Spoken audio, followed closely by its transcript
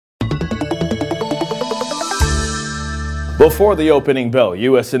Before the opening bell,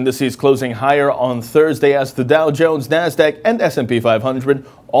 U.S. indices closing higher on Thursday as the Dow Jones, Nasdaq, and SP 500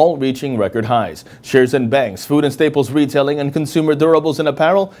 all reaching record highs. Shares in banks, food and staples retailing, and consumer durables and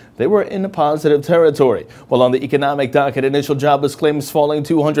apparel, they were in positive territory. While on the economic docket, initial jobless claims falling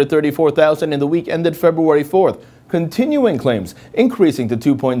 234,000 in the week ended February 4th. Continuing claims increasing to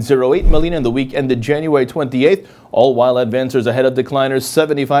 2.08 million in the week ended January 28th, all while advancers ahead of decliners.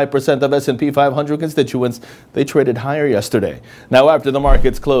 75% of S&P 500 constituents, they traded higher yesterday. Now, after the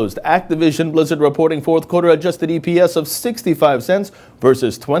markets closed, Activision Blizzard reporting fourth quarter adjusted EPS of 65 cents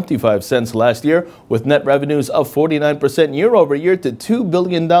versus 25 cents last year, with net revenues up 49% year over year to $2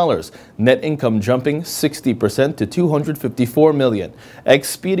 billion. Net income jumping 60% to $254 million.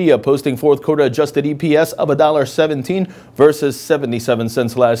 Expedia posting fourth quarter adjusted EPS of $1.17 versus 77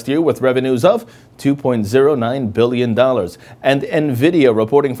 cents last year, with revenues of $2.09 billion. And Nvidia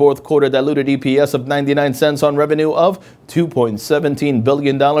reporting fourth quarter diluted EPS of 99 cents on revenue of $2.17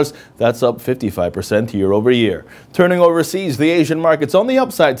 billion. That's up 55% year over year. Turning overseas, the Asian markets on the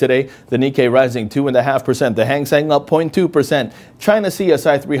upside today. The Nikkei rising 2.5%, the Hang Seng up 0.2%, China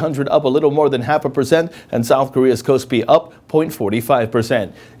CSI 300 up a little more than 0.5%, and South Korea's Kospi up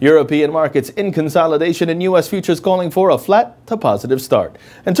 0.45%. European markets in consolidation, and U.S. futures calling for a flat to positive start.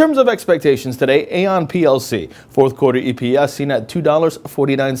 In terms of expectations today, Aon plc fourth quarter EPS seen at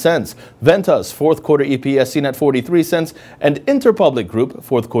 $2.49, Ventas fourth quarter EPS seen at 43 cents, and Interpublic Group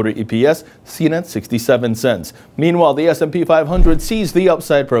fourth quarter EPS seen at 67 cents. Meanwhile, the S&P 500 sees the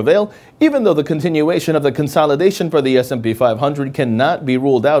upside prevail, even though the continuation of the consolidation for the S&P 500 cannot be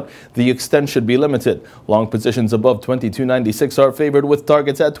ruled out. The extent should be limited. Long positions above 2296 are favored, with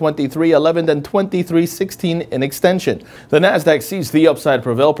targets at 2311 and 2316 in extension. The Nasdaq sees the upside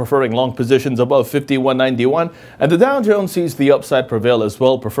prevail, preferring long positions above 5191, and the Dow Jones sees the upside prevail as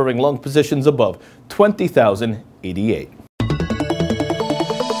well, preferring long positions above 20,088.